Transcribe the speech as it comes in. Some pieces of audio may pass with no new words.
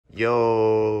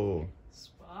Yo.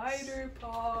 Spider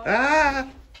paw. Ah.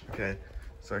 Okay.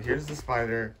 So here's the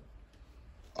spider.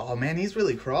 Oh man, he's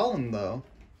really crawling though.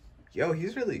 Yo,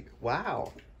 he's really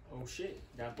wow. Oh shit!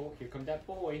 That boy. Here come that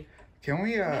boy. Can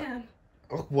we Man.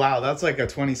 Oh, wow, that's like a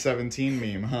 2017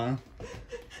 meme, huh?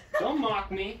 Don't mock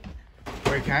me.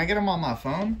 Wait, can I get him on my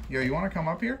phone? Yo, you want to come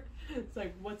up here? It's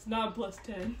like, what's 9 plus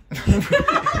 10?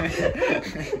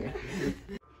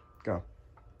 Go.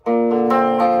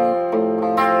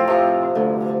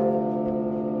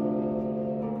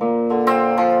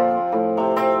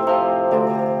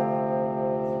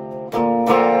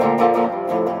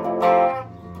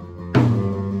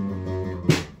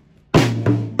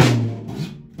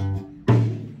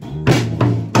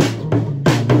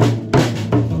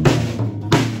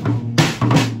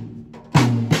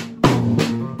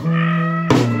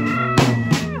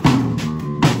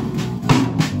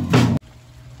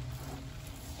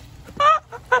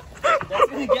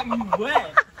 Get me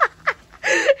wet.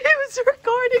 It was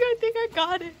recording. I think I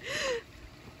got it.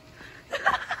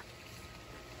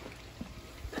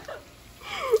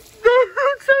 That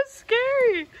looks so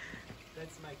scary.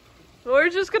 That's my. We're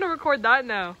just gonna record that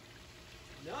now.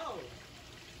 No.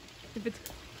 If it's.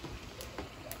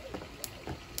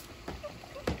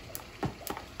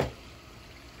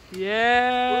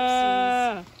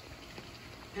 Yeah.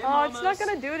 Hey, Oh, it's not mamas.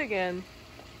 gonna do it again.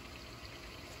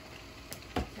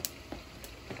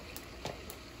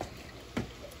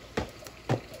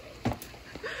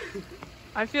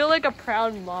 I feel like a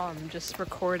proud mom just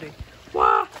recording.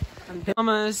 Wow. Hey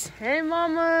mamas. Hey,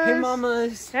 mamas. Hey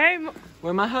mamas. Hey,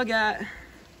 Where my hug at?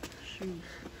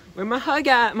 Where my hug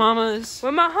at, mamas?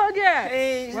 where my hug at?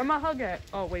 Hey. Where my hug at?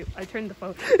 Oh, wait, I turned the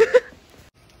phone.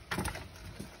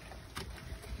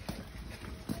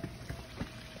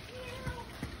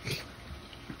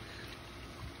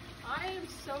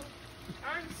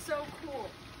 I'm so cool.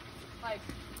 Like,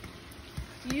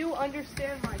 do you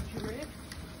understand my drift?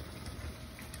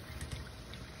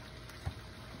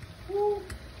 Woo,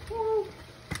 woo.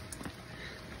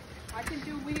 I can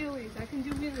do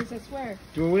wheelies. I swear.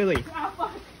 Do a wheelie. Ah,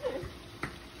 fuck.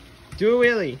 Do a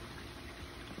wheelie.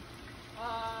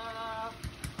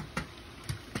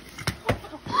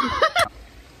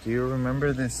 Do you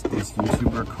remember this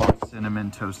YouTuber called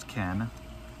Cinnamon Toast Ken?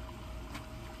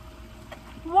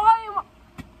 Why am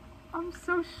I'm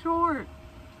so short.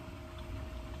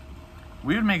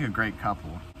 We would make a great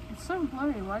couple. It's so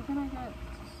blurry. Why can't I get...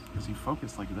 Because you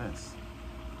focus like this.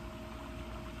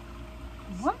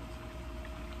 What?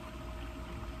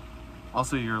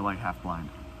 Also, you're like half blind.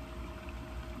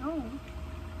 No.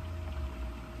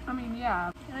 I mean,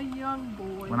 yeah. A young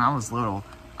boy. When I was little,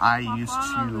 I used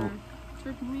to,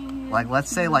 like, let's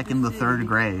say like in the 3rd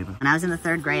grade. When I was in the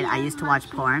 3rd grade, I used to watch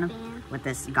porn with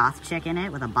this goth chick in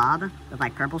it with a bob with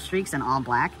like purple streaks and all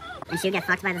black. And she would get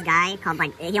fucked by this guy called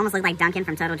like, he almost looked like Duncan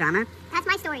from Total Drama. That's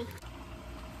my story.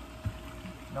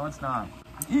 No, it's not.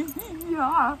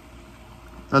 Yeah.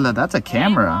 Oh, no, that's a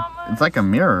camera. Mama. It's like a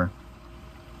mirror.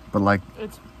 But like,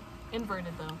 It's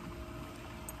inverted though.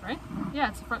 Right? Yeah,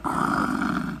 it's a front.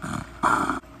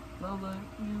 Lola,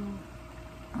 you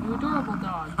adorable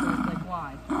dog, but like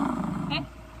why? Eh?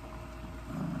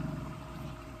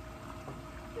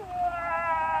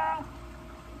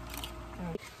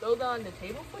 Lola on the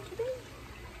table, what you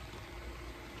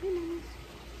doing?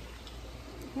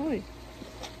 Oi.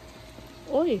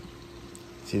 Oi.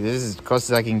 see, this is as close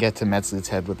as I can get to Metzlit's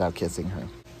head without kissing her.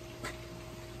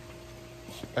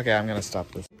 Okay, I'm gonna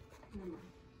stop this.